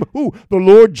worship him. Who? The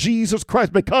Lord Jesus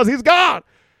Christ, because he's God.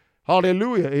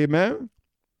 Hallelujah. Amen.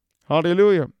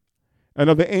 Hallelujah.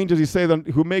 And of the angels, he said,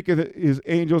 who maketh his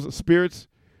angels spirits,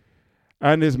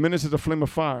 and his ministers a flame of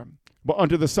fire. But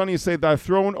unto the Son he said, thy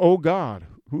throne, O God.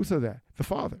 Who said that? The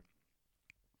Father.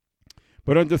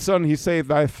 But unto the Son he saith,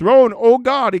 thy throne, O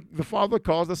God. The Father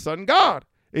calls the Son God.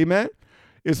 Amen.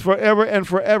 Is forever and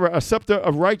forever. A scepter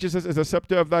of righteousness is a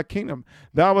scepter of thy kingdom.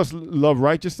 Thou hast loved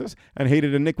righteousness and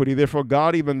hated iniquity. Therefore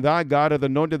God, even thy God, hath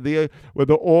anointed thee with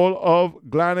the oil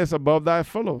of gladness above thy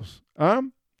fellows.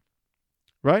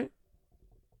 Right?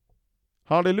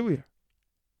 Hallelujah.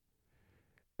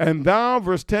 And thou,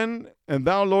 verse 10, and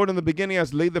thou, Lord, in the beginning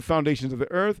hast laid the foundations of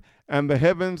the earth, and the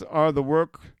heavens are the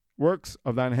works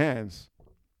of thine hands.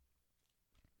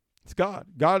 It's God.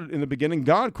 God, in the beginning,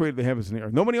 God created the heavens and the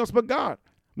earth. Nobody else but God.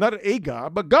 Not a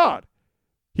God, but God.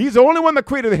 He's the only one that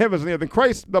created the heavens and the earth. And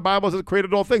Christ, the Bible says,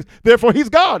 created all things. Therefore, he's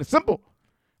God. It's simple.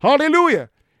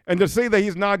 Hallelujah. And to say that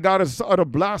he's not God is utter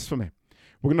blasphemy.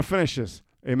 We're going to finish this.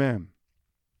 Amen.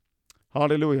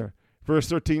 Hallelujah. Verse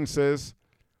 13 says,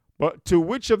 but to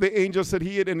which of the angels said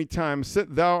he at any time,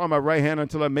 sit thou on my right hand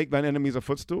until I make thine enemies a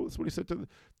footstool? That's what he said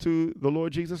to the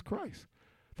Lord Jesus Christ.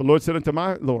 The Lord said unto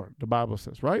my Lord, the Bible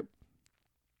says, right?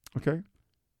 Okay.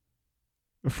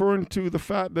 Referring to the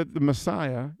fact that the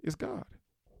Messiah is God.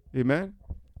 Amen.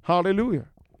 Hallelujah.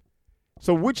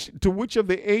 So to which of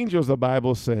the angels, the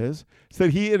Bible says,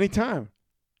 said he at any time?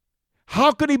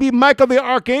 How could he be Michael the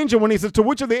archangel when he says, to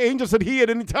which of the angels said he at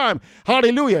any time?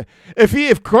 Hallelujah.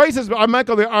 If Christ is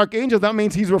Michael the archangel, that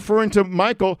means he's referring to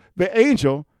Michael the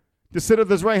angel to sit at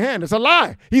his right hand. It's a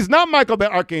lie. He's not Michael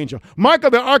the archangel. Michael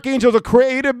the archangel is a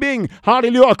created being.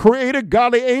 Hallelujah. A created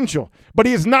godly angel. But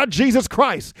he is not Jesus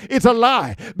Christ. It's a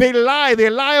lie. They lie. They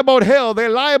lie about hell. They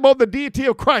lie about the deity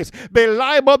of Christ. They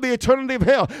lie about the eternity of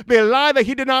hell. They lie that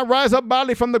he did not rise up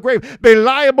bodily from the grave. They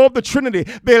lie about the Trinity.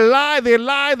 They lie,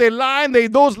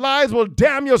 and those lies will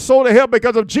damn your soul to hell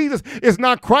because if Jesus is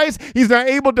not Christ, he's not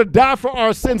able to die for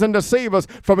our sins and to save us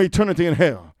from eternity in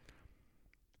hell.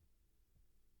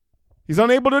 He's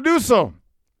unable to do so.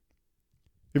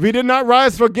 If he did not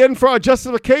rise again for our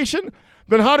justification,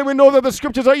 then how do we know that the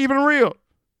scriptures are even real?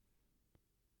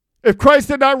 If Christ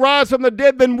did not rise from the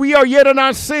dead, then we are yet in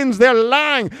our sins. They're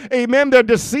lying. Amen. They're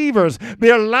deceivers.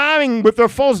 They're lying with their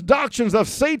false doctrines of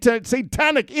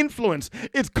satanic influence.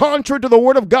 It's contrary to the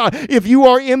word of God. If you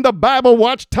are in the Bible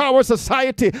Watchtower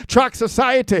Society, Tract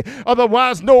Society,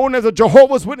 otherwise known as the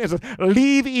Jehovah's Witnesses,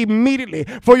 leave immediately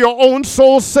for your own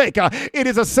soul's sake. It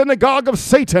is a synagogue of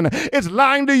Satan. It's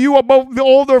lying to you about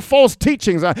all their false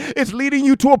teachings. It's leading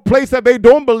you to a place that they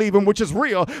don't believe in, which is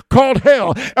real, called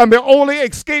hell. And their only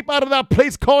escape out of that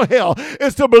place called hell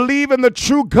is to believe in the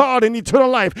true God and eternal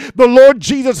life, the Lord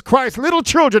Jesus Christ. Little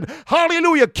children,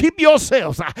 hallelujah, keep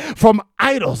yourselves from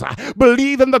idols.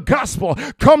 Believe in the gospel.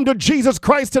 Come to Jesus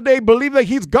Christ today. Believe that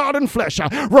he's God in flesh.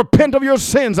 Repent of your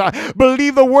sins.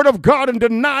 Believe the word of God and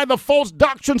deny the false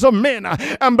doctrines of men.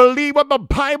 And believe what the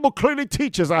Bible clearly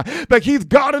teaches, that he's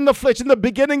God in the flesh. In the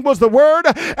beginning was the word,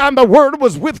 and the word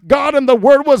was with God, and the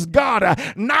word was God.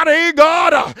 Not a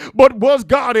God, but was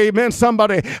God. Amen,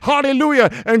 somebody. Hallelujah.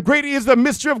 And great is the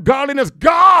mystery of godliness.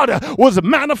 God was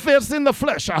manifest in the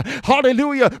flesh.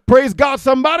 Hallelujah. Praise God,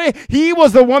 somebody. He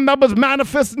was the one that was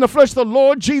manifest in the flesh, the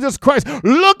Lord Jesus Christ,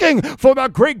 looking for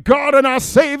that great God and our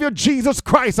Savior, Jesus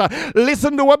Christ.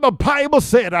 Listen to what the Bible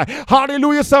said.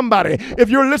 Hallelujah, somebody. If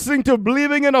you're listening to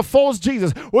believing in a false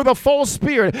Jesus with a false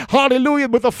spirit, hallelujah,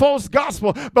 with a false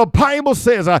gospel, the Bible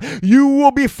says you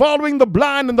will be following the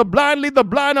blind, and the blind lead the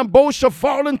blind, and both shall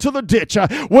fall into the ditch.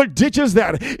 What ditch is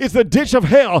that? It's the ditch of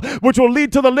hell, which will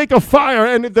lead to the lake of fire,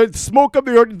 and the smoke of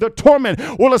the torment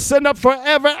will ascend up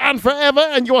forever and forever,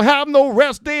 and you'll have no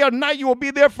rest day or night. You will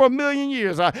be there for 1,000,000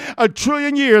 years, a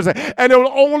trillion years, and it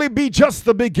will only be just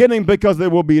the beginning, because there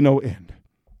will be no end.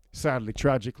 Sadly,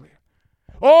 tragically.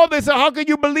 Oh, they say, how can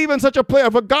you believe in such a place?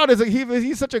 But God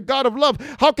he's such a God of love.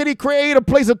 How can he create a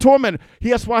place of torment?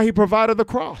 That's why he provided the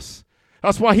cross.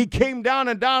 That's why he came down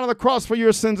and died on the cross for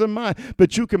your sins and mine,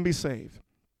 that you can be saved,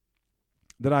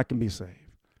 that I can be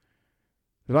saved,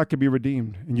 that I can be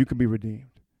redeemed, and you can be redeemed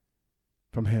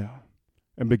from hell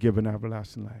and be given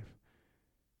everlasting life.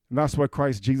 And that's why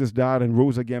Christ Jesus died and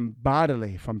rose again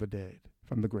bodily from the dead,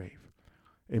 from the grave.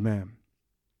 Amen.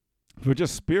 If you're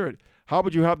just spirit, how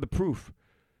would you have the proof?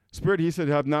 Spirit, he said,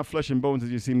 have not flesh and bones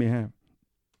as you see me have.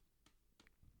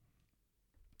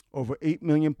 Over 8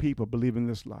 million people believe in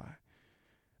this lie,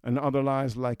 and other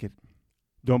lies like it.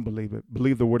 Don't believe it.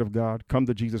 Believe the word of God. Come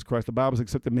to Jesus Christ. The Bible says,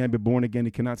 except a man be born again,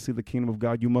 he cannot see the kingdom of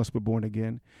God. You must be born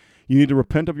again. You need to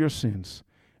repent of your sins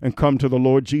and come to the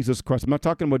Lord Jesus Christ. I'm not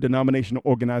talking about denomination or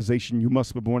organization. You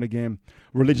must be born again.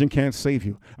 Religion can't save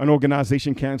you. An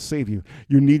organization can't save you.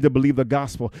 You need to believe the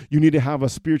gospel. You need to have a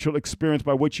spiritual experience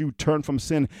by which you turn from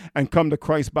sin and come to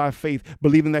Christ by faith,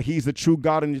 believing that he's the true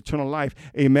God and eternal life.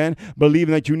 Amen.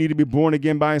 Believing that you need to be born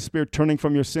again by his spirit, turning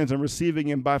from your sins and receiving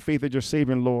him by faith as your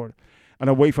Savior and Lord, and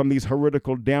away from these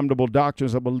heretical, damnable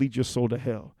doctrines that will lead your soul to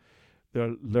hell.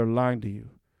 They're lying to you.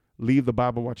 Leave the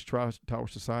Bible Watchtower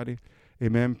Society.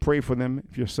 Amen. Pray for them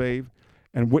if you're saved,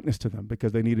 and witness to them,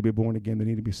 because they need to be born again. They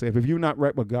need to be saved. If you're not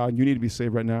right with God, you need to be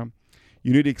saved right now.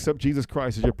 You need to accept Jesus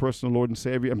Christ as your personal Lord and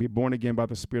Savior and be born again by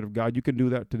the Spirit of God. You can do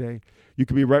that today. You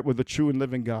can be right with the true and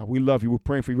living God. We love you. We're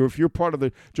praying for you. If you're part of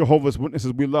the Jehovah's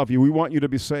Witnesses, we love you. We want you to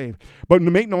be saved. But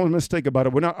make no mistake about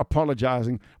it. We're not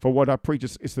apologizing for what I preach.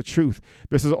 It's the truth.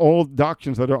 This is all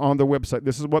doctrines that are on their website.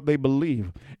 This is what they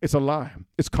believe. It's a lie.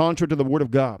 It's contrary to the Word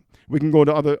of God. We can go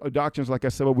to other doctrines, like I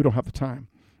said, but we don't have the time.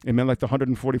 Amen. Like the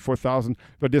 144,000,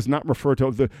 but does not refer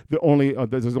to there's only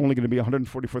going to be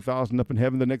 144,000 up in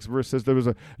heaven. The next verse says there is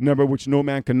a number which no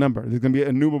man can number. There's going to be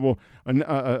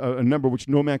a number which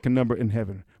no man can number in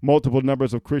heaven. Multiple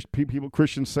numbers of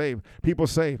Christians saved, people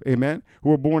saved. Amen.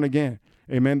 Who are born again.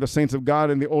 Amen. The saints of God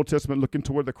in the Old Testament looking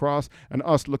toward the cross, and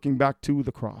us looking back to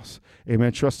the cross.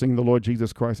 Amen. Trusting the Lord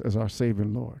Jesus Christ as our Savior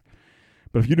and Lord.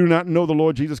 But if you do not know the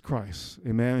Lord Jesus Christ,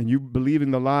 amen, and you believe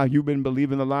in the lie, you've been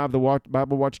believing the lie of the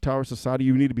Bible Watchtower Society,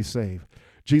 you need to be saved.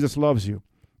 Jesus loves you,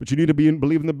 but you need to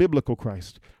believe in the biblical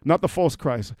Christ, not the false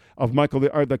Christ of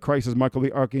that Christ is Michael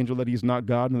the Archangel, that he's not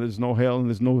God, and there's no hell,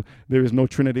 and there is no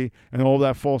Trinity, and all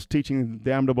that false teaching and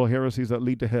damnable heresies that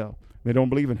lead to hell. They don't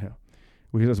believe in hell.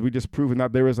 We just proven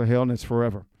that there is a hell and it's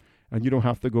forever. And you don't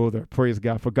have to go there. Praise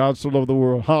God. For God so loved the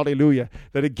world, hallelujah,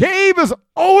 that he gave his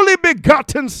only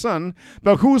begotten Son,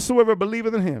 that whosoever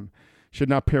believeth in him should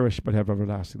not perish but have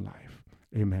everlasting life.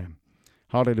 Amen.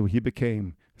 Hallelujah. He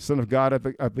became Son of God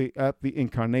at the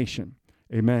incarnation.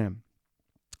 Amen.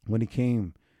 When he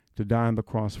came to die on the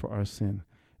cross for our sin.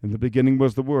 In the beginning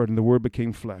was the Word, and the Word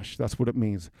became flesh. That's what it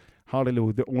means.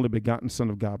 Hallelujah. The only begotten Son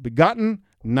of God. Begotten,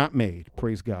 not made.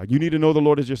 Praise God. You need to know the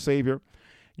Lord as your Savior.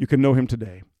 You can know him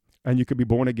today. And you can be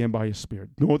born again by his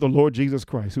Spirit. Know the Lord Jesus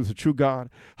Christ, who's the true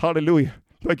God. Hallelujah.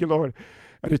 Thank you, Lord.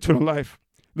 And eternal life.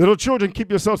 Little children,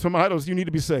 keep yourselves from idols. You need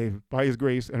to be saved by his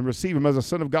grace and receive him as a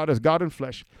Son of God, as God in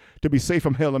flesh, to be saved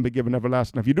from hell and be given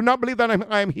everlasting life. If you do not believe that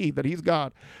I am he, that he's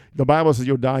God, the Bible says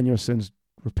you'll die in your sins.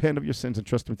 Repent of your sins and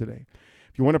trust him today.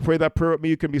 If you want to pray that prayer with me,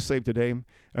 you can be saved today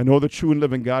and know the true and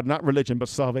living God, not religion, but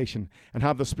salvation, and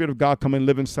have the Spirit of God come and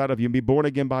live inside of you and be born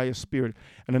again by his Spirit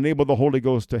and enable the Holy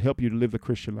Ghost to help you to live the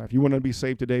Christian life. You want to be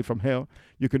saved today from hell,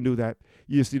 you can do that.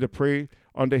 You just need to pray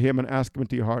unto him and ask him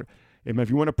into your heart. Amen. If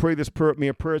you want to pray this prayer with me,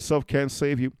 a prayer itself can't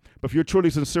save you, but if you're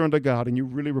truly sincere unto God and you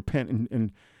really repent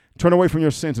and turn away from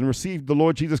your sins and receive the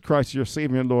Lord Jesus Christ as your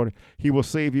Savior and Lord, he will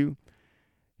save you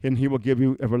and he will give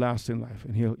you everlasting life,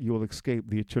 and you will escape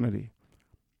the eternity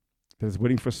that is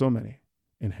waiting for so many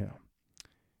in hell.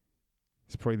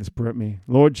 Let's pray this prayer at me.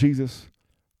 Lord Jesus,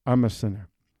 I'm a sinner.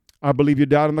 I believe you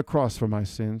died on the cross for my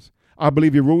sins. I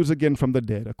believe you rose again from the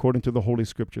dead, according to the Holy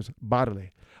Scriptures,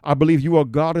 bodily. I believe you are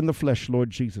God in the flesh,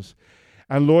 Lord Jesus.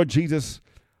 And Lord Jesus,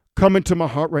 come into my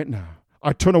heart right now.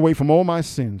 I turn away from all my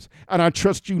sins, and I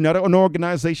trust you, not an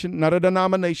organization, not a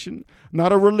denomination,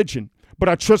 not a religion, but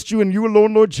I trust you and you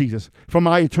alone, Lord Jesus, for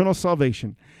my eternal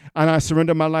salvation. And I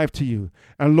surrender my life to you.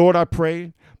 And Lord, I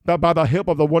pray that by the help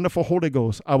of the wonderful Holy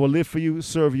Ghost, I will live for you,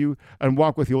 serve you, and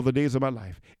walk with you all the days of my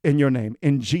life. In your name,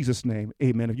 in Jesus' name,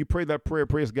 amen. If you pray that prayer,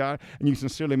 praise God, and you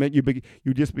sincerely meant you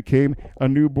just became a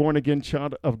new born-again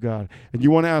child of God. And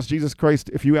you want to ask Jesus Christ,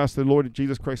 if you ask the Lord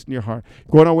Jesus Christ in your heart,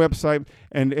 go on our website,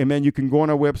 and amen, you can go on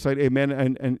our website, amen,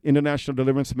 and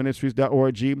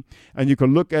internationaldeliveranceministries.org, and you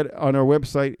can look at on our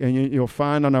website, and you'll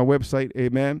find on our website,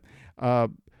 amen,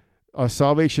 a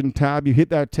salvation tab. You hit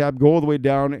that tab, go all the way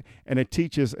down, and it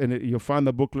teaches, and you'll find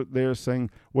the booklet there saying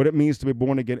what it means to be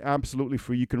born again, absolutely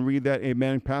free. You can read that,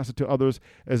 amen, pass it to others,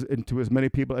 and to as many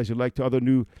people as you like, to other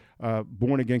new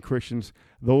born-again Christians,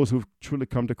 those who've truly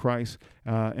come to Christ,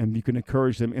 and you can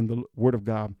encourage them in the Word of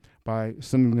God by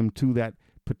sending them to that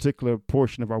particular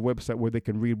portion of our website where they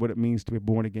can read what it means to be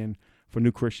born again for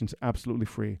new Christians, absolutely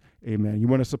free. Amen. You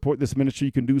want to support this ministry,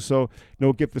 you can do so.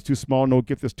 No gift is too small, no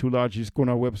gift is too large. You just go on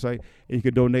our website and you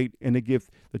can donate any gift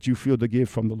that you feel to give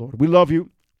from the Lord. We love you.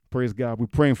 Praise God. We're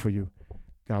praying for you.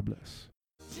 God bless.